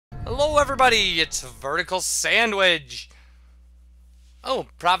Hello everybody, it's VerticalSandwich. Oh,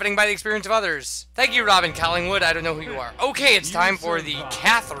 profiting by the experience of others. Thank you, Robin Collingwood. I don't know who you are. Okay, it's time for the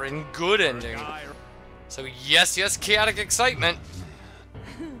Catherine good ending. So yes, chaotic excitement.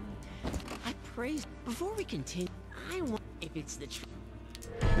 I praise. Before we continue, I want if it's the truth.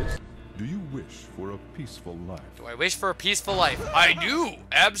 Do you wish for a peaceful life? Do I wish for a peaceful life? I do,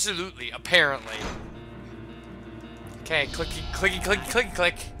 absolutely, apparently. Okay, clicky, clicky, clicky, clicky,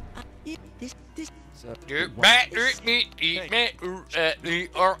 click.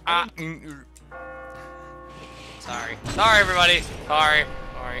 Sorry everybody. Sorry.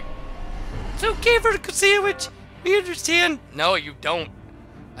 It's okay, Vertical Sandwich. We understand. No, you don't.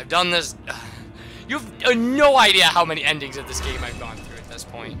 I've done this. You have no idea how many endings of this game I've gone through at this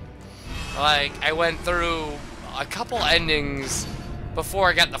point. Like, I went through a couple endings before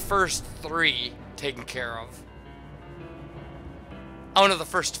I got the first 3 taken care of. Oh no, the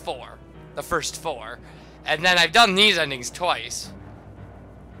first 4. And then I've done these endings twice.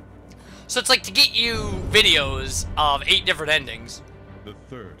 So it's like to get you videos of 8 different endings. The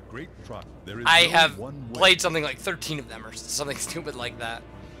third great trial. There is I no have one way. played something like 13 of them or something stupid like that.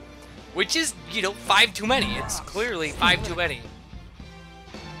 Which is, you know, 5 too many. It's clearly 5 too many.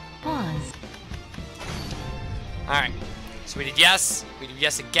 Pause. Alright. So we did yes. We do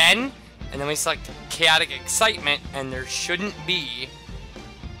yes again. And then we select chaotic excitement. And there shouldn't be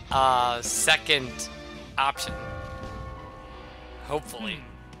a second option. Hopefully.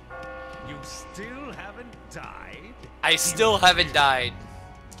 You still haven't died? I still haven't died.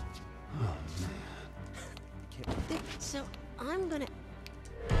 So I'm gonna.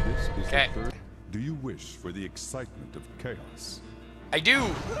 This is Okay. the third. Do you wish for the excitement of chaos? I do,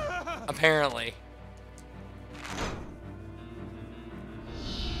 apparently.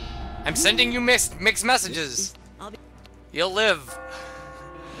 I'm sending you mixed messages. I'll be. You'll live.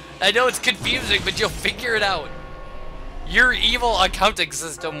 I know it's confusing, but you'll figure it out. Your evil accounting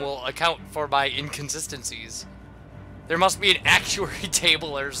system will account for my inconsistencies. There must be an actuary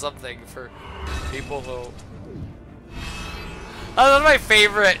table or something for people who... Oh, one of my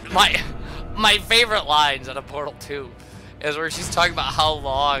favorite, my favorite lines out of Portal 2 is where she's talking about how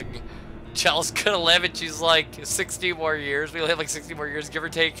long Chell's gonna live, and she's like, 60 more years. We only have like 60 more years, give or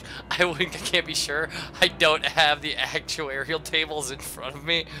take. I can't be sure. I don't have the actuarial tables in front of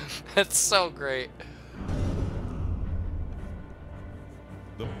me. That's so great.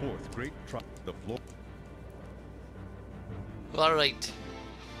 The fourth great trial. The floor. All right.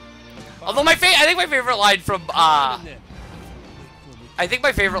 Although I think my favorite line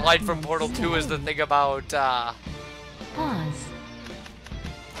from Portal 2 is the thing about Pause.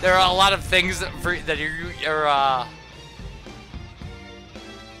 there are a lot of things that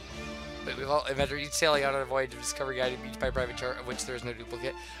we've all invented each sailing out on a voyage of discovery guided beach by private chart of which there is no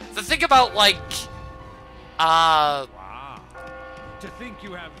duplicate. The thing about like Wow. To think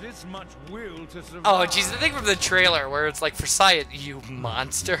you have this much will to survive. oh geez, the thing from the trailer where it's like for science, you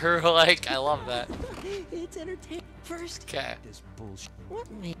monster. Like, I love that. It's entertaining. First. Okay. This bullshit. What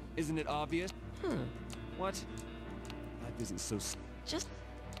me? Isn't it obvious? What? Life isn't so. Just.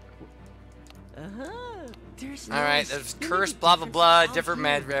 There's. All right. There's curse. Blah blah blah. Different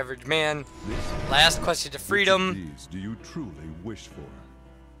mad average man. Last question to Which of freedom. these do you truly wish for?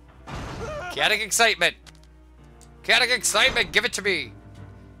 Chaotic excitement. Chaotic excitement. Give it to me.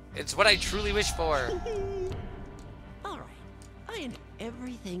 It's what I truly wish for. All right. I am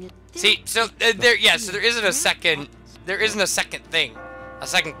everything. See, so there isn't a second. There isn't a second thing. A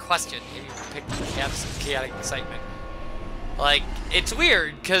second question. If you pick chaotic excitement. Like, it's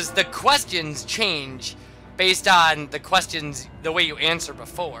weird because the questions change based on the questions, the way you answer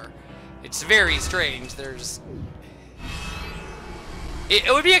before. It's very strange. There's...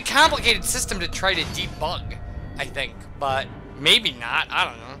 It would be a complicated system to try to debug, I think. But maybe not. I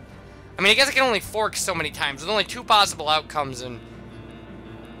don't know. I mean, I guess it can only fork so many times. There's only 2 possible outcomes and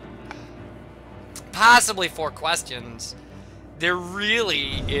possibly 4 questions. There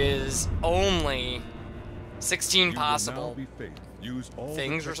really is only 16 possible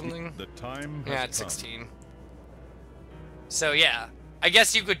things or something. The time Yeah, it's 16. So yeah, I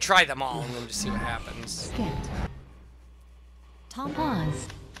guess you could try them all and then just see what happens. Skipped. Tom pause.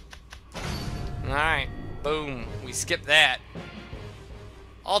 Alright, boom, we skip that.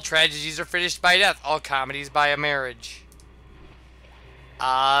 All tragedies are finished by death, all comedies by a marriage.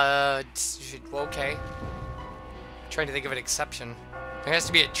 Okay. Trying to think of an exception. There has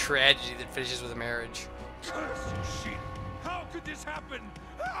to be a tragedy that finishes with a marriage. Curse you, shit! How could this happen?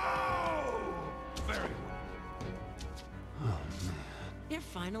 Oh! Very You're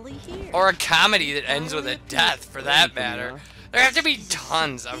finally here. Or a comedy that ends with a death, for that matter. There have to be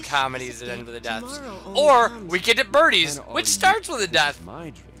tons of comedies that end with a death. Tomorrow only Or comes- we get to Birdies, And which all starts you- with a this death. is my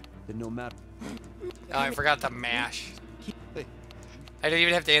dream. That no matter. Oh, I forgot to mash. I don't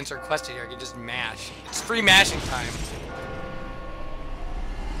even have to answer a question here. I can just mash. It's free mashing time.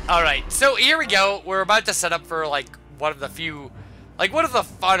 Alright, so here we go. We're about to set up for, like, one of the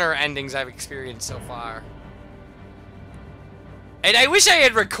funner endings I've experienced so far. And I wish I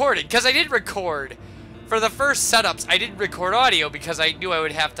had recorded, because I did record. For the first setups, I didn't record audio because I knew I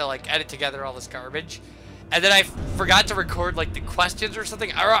would have to, like, edit together all this garbage. And then I forgot to record, like, the questions or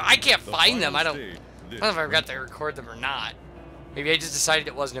something. Or I can't find them. I don't know if I forgot to record them or not. Maybe I just decided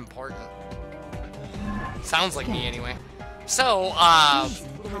it wasn't important. Sounds like me anyway. So,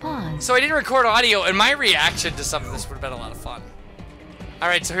 so I didn't record audio, and my reaction to some of this would have been a lot of fun.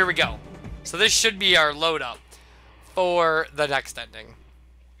 Alright, so here we go. So this should be our load up for the next ending.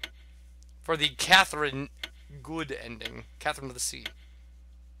 For the Catherine Good ending. Catherine of the Sea.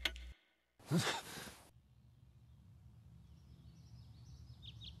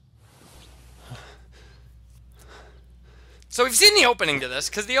 So we've seen the opening to this,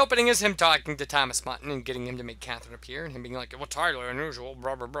 because the opening is him talking to Thomas Mutton and getting him to make Catherine appear, and him being like, what's highly unusual,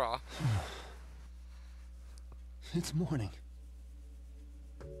 blah, blah, blah. It's morning.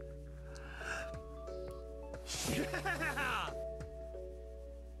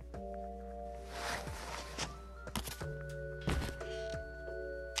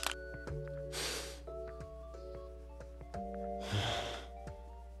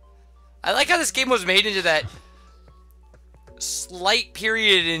 I like how this game was made into that slight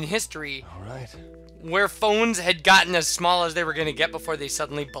period in history All right. where phones had gotten as small as they were going to get before they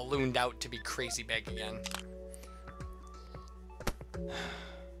suddenly ballooned out to be crazy big again.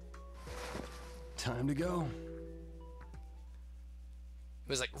 Time to go. It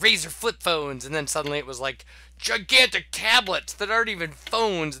was like Razor flip phones, and then suddenly it was like gigantic tablets that aren't even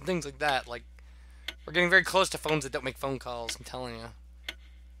phones and things like that. Like, we're getting very close to phones that don't make phone calls, I'm telling you.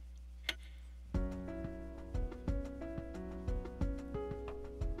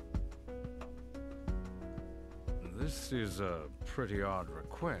 This is a pretty odd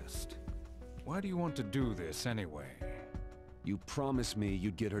request. Why do you want to do this anyway? You promised me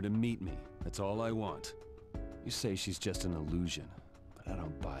you'd get her to meet me. That's all I want. You say she's just an illusion, but I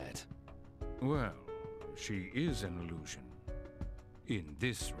don't buy it. Well, she is an illusion. In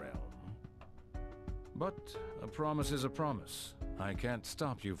this realm. But a promise is a promise. I can't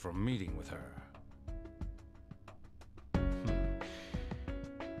stop you from meeting with her.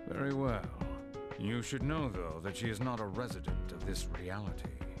 Very well. You should know, though, that she is not a resident of this reality.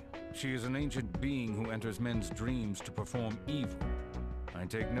 She is an ancient being who enters men's dreams to perform evil. I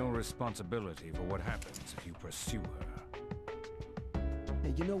take no responsibility for what happens if you pursue her.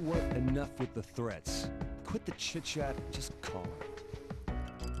 Hey, you know what? Enough with the threats. Quit the chit-chat, just call her.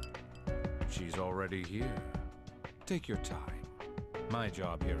 She's already here. Take your time. My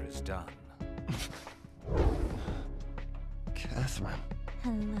job here is done. Catherine.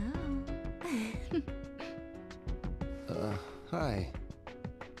 Hello. Hi.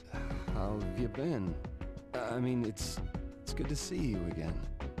 How have you been? I mean, it's good to see you again.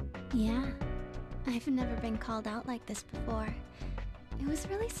 Yeah, I've never been called out like this before. It was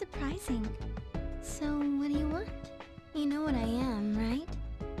really surprising. So, what do you want? You know what I am, right?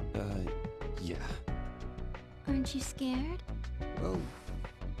 Yeah. Aren't you scared? Well,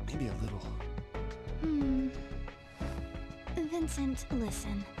 maybe a little. Vincent,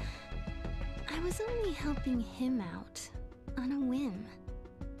 listen. I was only helping him out, on a whim.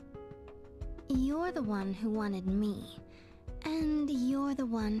 You're the one who wanted me, and you're the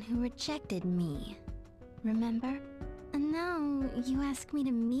one who rejected me. Remember? And now you ask me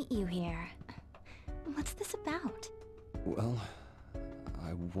to meet you here. What's this about? Well,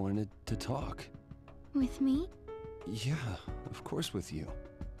 I wanted to talk. With me? Yeah, of course with you.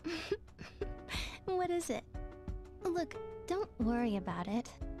 What is it? Look, don't worry about it.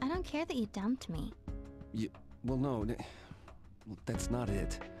 I don't care that you dumped me. Well, no, that's not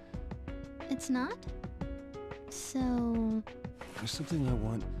it. It's not? So... There's something I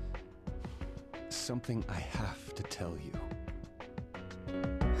want... Something I have to tell you.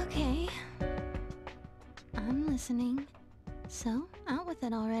 Okay. I'm listening. So, out with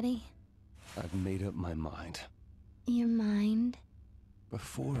it already. I've made up my mind. Your mind?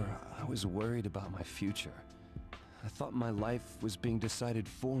 Before, I was worried about my future. I thought my life was being decided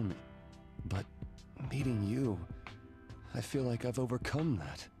for me. But meeting you, I feel like I've overcome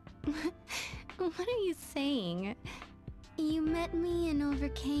that. What are you saying? You met me and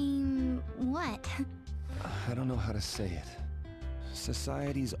overcame... what? I don't know how to say it.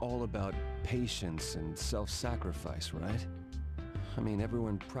 Society's all about patience and self-sacrifice, right? I mean,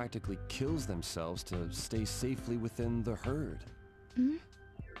 everyone practically kills themselves to stay safely within the herd. Hmm?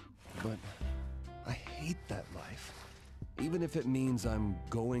 But I hate that life. Even if it means I'm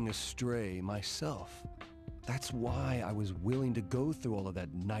going astray myself. That's why I was willing to go through all of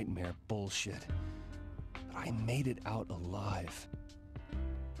that nightmare bullshit. But I made it out alive.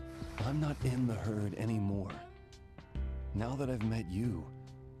 I'm not in the herd anymore. Now that I've met you,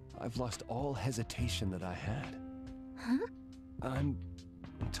 I've lost all hesitation that I had. Huh? I'm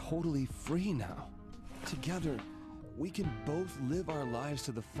totally free now. Together, we can both live our lives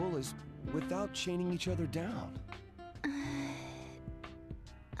to the fullest without chaining each other down.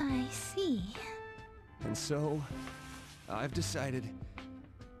 I see. And so, I've decided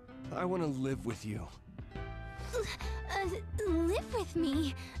I want to live with you. Live with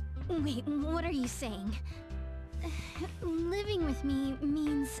me? Wait, what are you saying? Living with me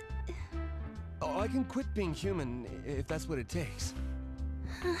means... Oh, I can quit being human if that's what it takes.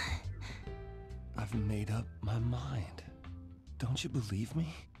 I've made up my mind. Don't you believe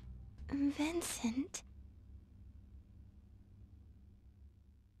me? Vincent...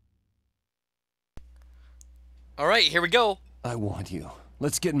 Alright, here we go. I want you.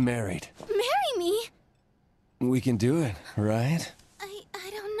 Let's get married. Marry me? We can do it, right? I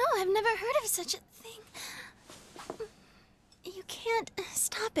don't know. I've never heard of such a thing. You can't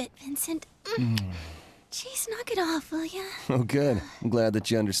stop it, Vincent. Jeez, knock it off, will ya? Oh, good. I'm glad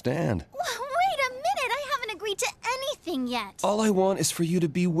that you understand. Wait a minute. I haven't agreed to anything yet. All I want is for you to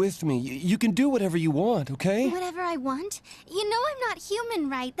be with me. You can do whatever you want, okay? Whatever I want? You know I'm not human,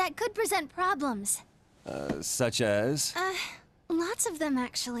 right? That could present problems. Such as? Lots of them,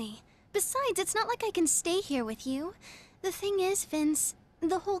 actually. Besides, it's not like I can stay here with you. The thing is, Vince,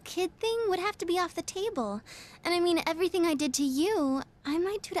 the whole kid thing would have to be off the table. And I mean, everything I did to you, I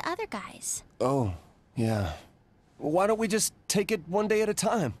might do to other guys. Oh, yeah. Why don't we just take it one day at a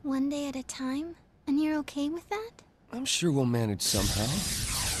time? One day at a time? And you're okay with that? I'm sure we'll manage somehow.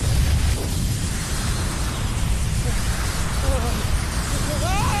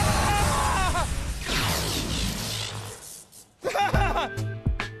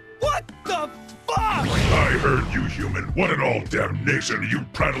 What the fuck? I heard you, human. What in all damnation are you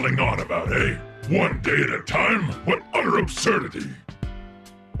prattling on about, eh? One day at a time? What utter absurdity!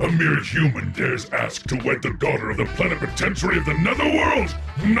 A mere human dares ask to wed the daughter of the plenipotentiary of the Netherworld?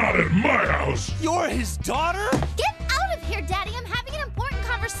 Not in my house! You're his daughter? Get out of here, Daddy! I'm having an important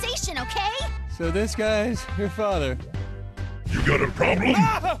conversation, okay? So this guy's your father. You got a problem?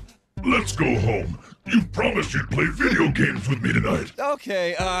 Let's go home. You promised you'd play video games with me tonight.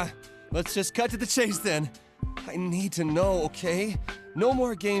 Okay, let's just cut to the chase then. I need to know, okay? No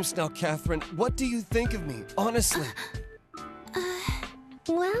more games now, Catherine. What do you think of me, honestly?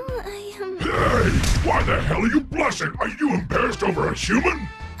 Well, Hey! Why the hell are you blushing? Are you embarrassed over a human?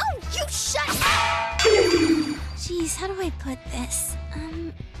 Oh, you shut Jeez, how do I put this?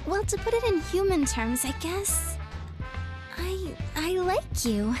 Well, to put it in human terms, I guess... I like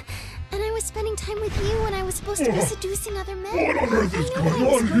you. And I was spending time with you when I was supposed to be seducing other men. What on earth is I know going I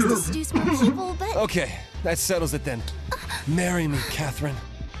was on supposed here? to seduce more people, but... Okay, that settles it then. Marry me, Catherine.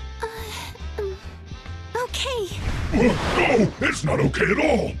 Okay. No, it's not okay at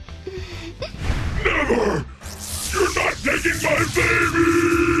all. Never! You're not taking my baby!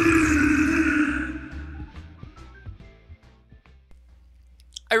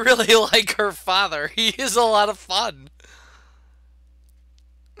 I really like her father. He is a lot of fun.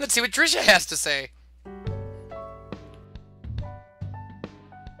 Let's see what Trisha has to say.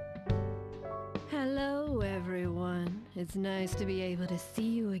 Hello, everyone. It's nice to be able to see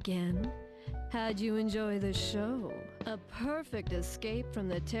you again. How'd you enjoy the show? A perfect escape from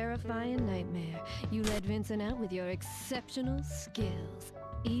the terrifying nightmare. You led Vincent out with your exceptional skills.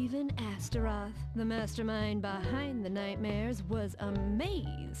 Even Astaroth, the mastermind behind the nightmares, was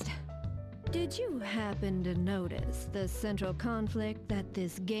amazed. Did you happen to notice the central conflict that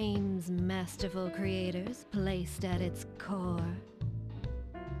this game's masterful creators placed at its core?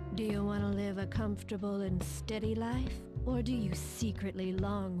 Do you want to live a comfortable and steady life? Or do you secretly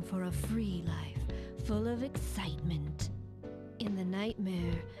long for a free life, full of excitement? In the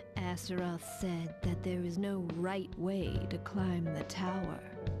nightmare, Astaroth said that there is no right way to climb the tower.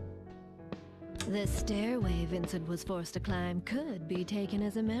 The stairway Vincent was forced to climb could be taken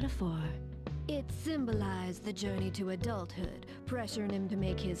as a metaphor. It symbolized the journey to adulthood, pressuring him to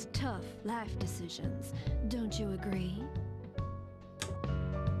make his tough life decisions. Don't you agree?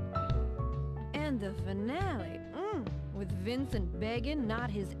 And the finale, with Vincent begging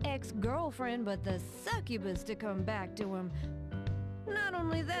not his ex-girlfriend but the succubus to come back to him. Not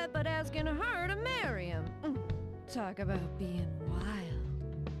only that, but asking her to marry him. Talk about being wild.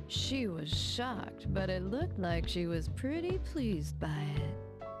 She was shocked, but it looked like she was pretty pleased by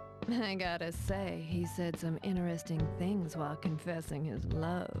it. I gotta say, he said some interesting things while confessing his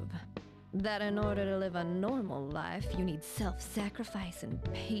love. That in order to live a normal life, you need self-sacrifice and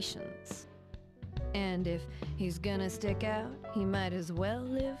patience. And if he's gonna stick out, he might as well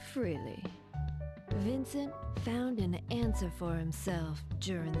live freely. Vincent found an answer for himself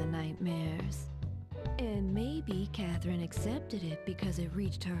during the nightmares. And maybe Catherine accepted it because it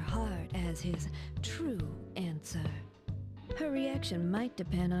reached her heart as his true answer. Her reaction might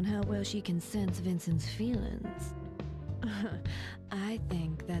depend on how well she can sense Vincent's feelings. I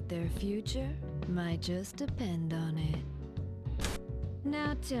think that their future might just depend on it.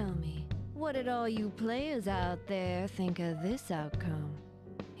 Now tell me, what did all you players out there think of this outcome?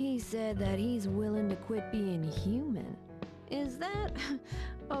 He said that he's willing to quit being human. Is that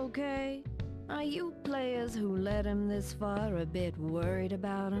okay? Are you players who led him this far a bit worried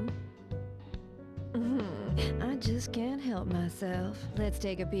about him? I just can't help myself. Let's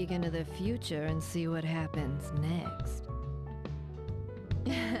take a peek into the future and see what happens next.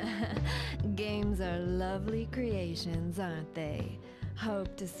 Games are lovely creations, aren't they?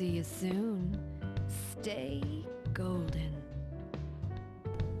 Hope to see you soon. Stay golden.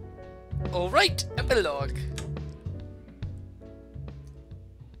 Alright, epilogue.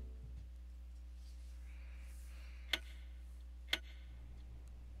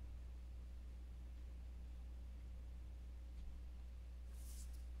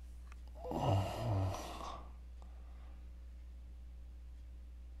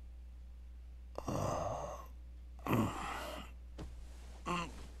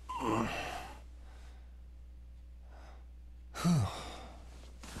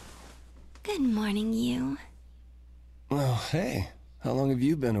 Good morning, you. Oh, hey. How long have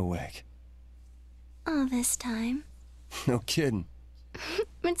you been awake? All this time. No kidding.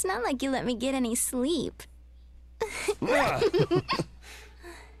 It's not like you let me get any sleep.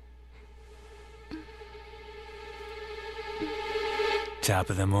 Top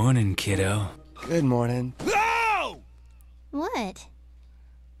of the morning, kiddo. Good morning. No! What?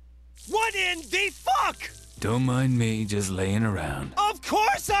 What in the fuck? Don't mind me just laying around. Of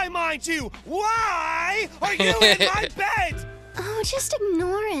course I mind you! Why are you in my bed? Oh, just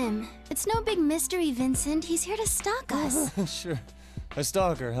ignore him. It's no big mystery, Vincent. He's here to stalk us. Sure. A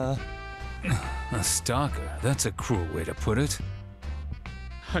stalker, huh? A stalker? That's a cruel way to put it.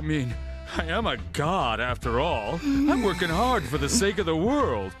 I mean, I am a god after all. I'm working hard for the sake of the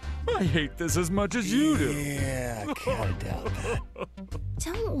world. I hate this as much as you do. Yeah, kinda doubt that.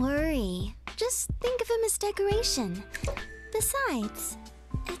 Don't worry. Just think of him as decoration. Besides,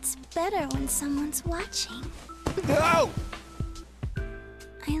 it's better when someone's watching. No!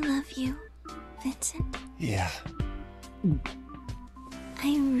 I love you, Vincent. Yeah.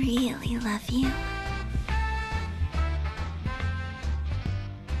 I really love you.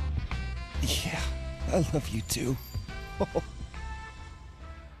 Yeah, I love you too.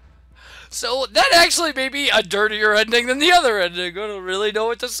 So that actually may be a dirtier ending than the other ending. I don't really know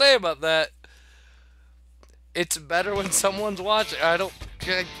what to say about that. It's better when someone's watching. I don't...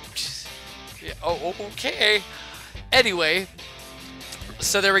 Yeah, oh, okay. Anyway,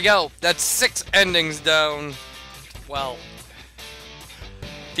 so there we go. That's 6 endings down. Well,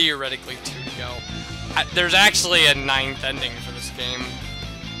 theoretically 2 to go. There's actually a 9th ending for this game.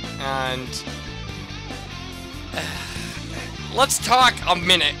 And... let's talk a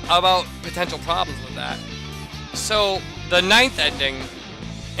minute about potential problems with that. So, the 9th ending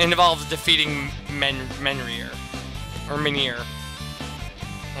involves defeating Menrir, or Menir,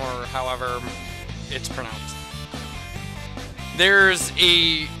 or however it's pronounced. There's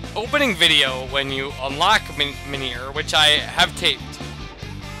a opening video when you unlock Menir, which I have taped,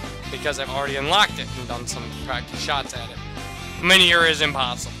 because I've already unlocked it and done some practice shots at it. Menir is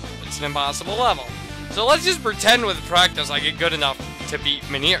impossible. It's an impossible level. So let's just pretend with practice I get good enough to beat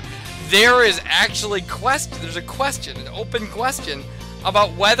Menir. There is actually there's a question, an open question,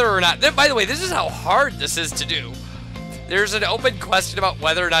 about whether or not... By the way, this is how hard this is to do. There's an open question about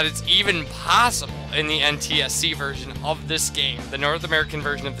whether or not it's even possible in the NTSC version of this game, the North American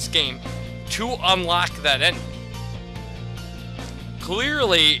version of this game, to unlock that ending.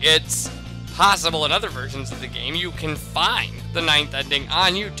 Clearly, it's possible in other versions of the game. You can find the 9th ending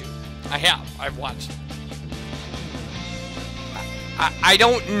on YouTube. I've watched it. I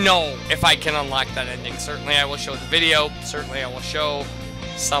don't know if I can unlock that ending. Certainly I will show the video. Certainly I will show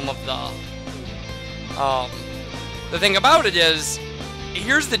some of the thing about it is,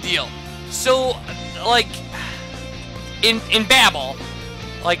 here's the deal. So, like, in Babel,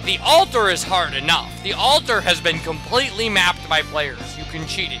 Like, the altar is hard enough. The altar has been completely mapped by players. You can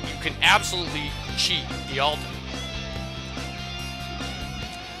cheat it. You can absolutely cheat the altar.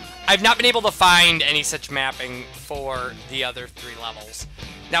 I've not been able to find any such mapping for the other 3 levels.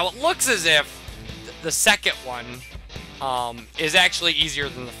 Now, it looks as if the second one is actually easier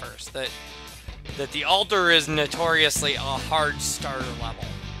than the first. That the altar is notoriously a hard starter level.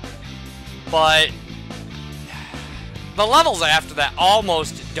 But the levels after that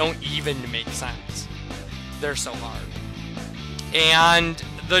almost don't even make sense. They're so hard. And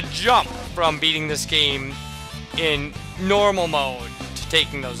the jump from beating this game in normal mode to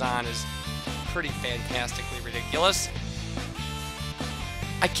taking those on is pretty fantastically ridiculous.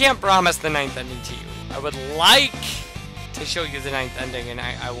 I can't promise the 9th ending to you. I would like to show you the 9th ending, and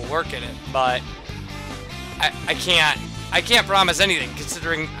I will work at it, but I can't promise anything,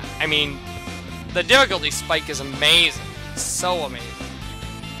 considering, I mean, the difficulty spike is amazing. It's so amazing.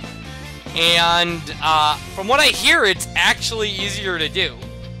 And from what I hear, it's actually easier to do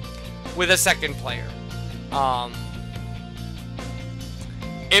with a second player.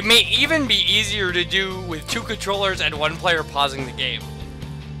 It may even be easier to do with 2 controllers and 1 player pausing the game.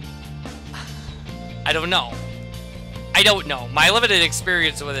 I don't know. I don't know. My limited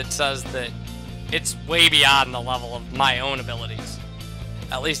experience with it says that it's way beyond the level of my own abilities.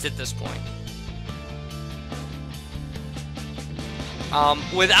 At least at this point.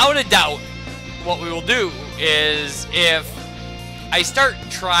 Without a doubt, what we will do is, if I start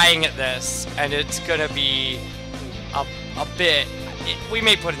trying at this and it's gonna be a bit, we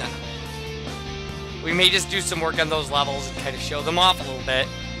may put it on hold. We may just do some work on those levels and kind of show them off a little bit,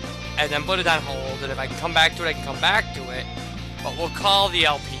 and then put it on hold, and if I can come back to it, I can come back to it, but we'll call the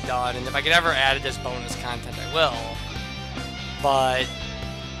LP done, and if I can ever add this bonus content, I will. But,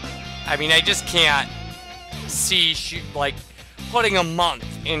 I mean, I just can't see, like, putting a month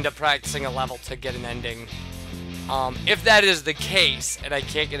into practicing a level to get an ending. If that is the case, and I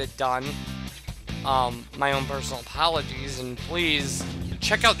can't get it done, my own personal apologies, and please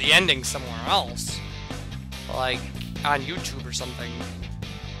check out the ending somewhere else, like on YouTube or something.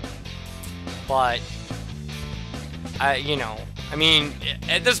 But you know, I mean,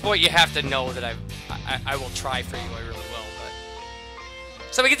 at this point you have to know that I will try for you. I really will.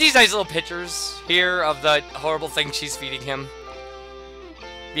 But so we get these nice little pictures here of the horrible thing she's feeding him,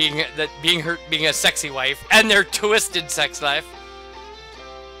 being a sexy wife, and their twisted sex life.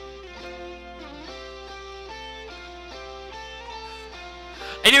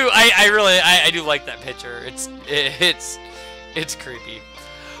 I do like that picture. It's creepy.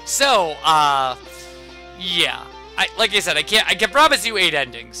 So, yeah. Like I said, I can promise you 8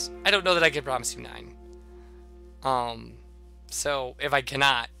 endings. I don't know that I can promise you 9. So if I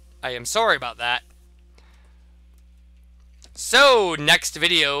cannot, I am sorry about that. So, next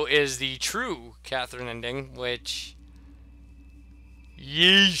video is the true Catherine ending, which,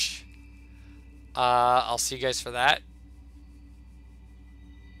 yeesh. I'll see you guys for that.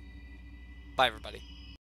 Bye, everybody.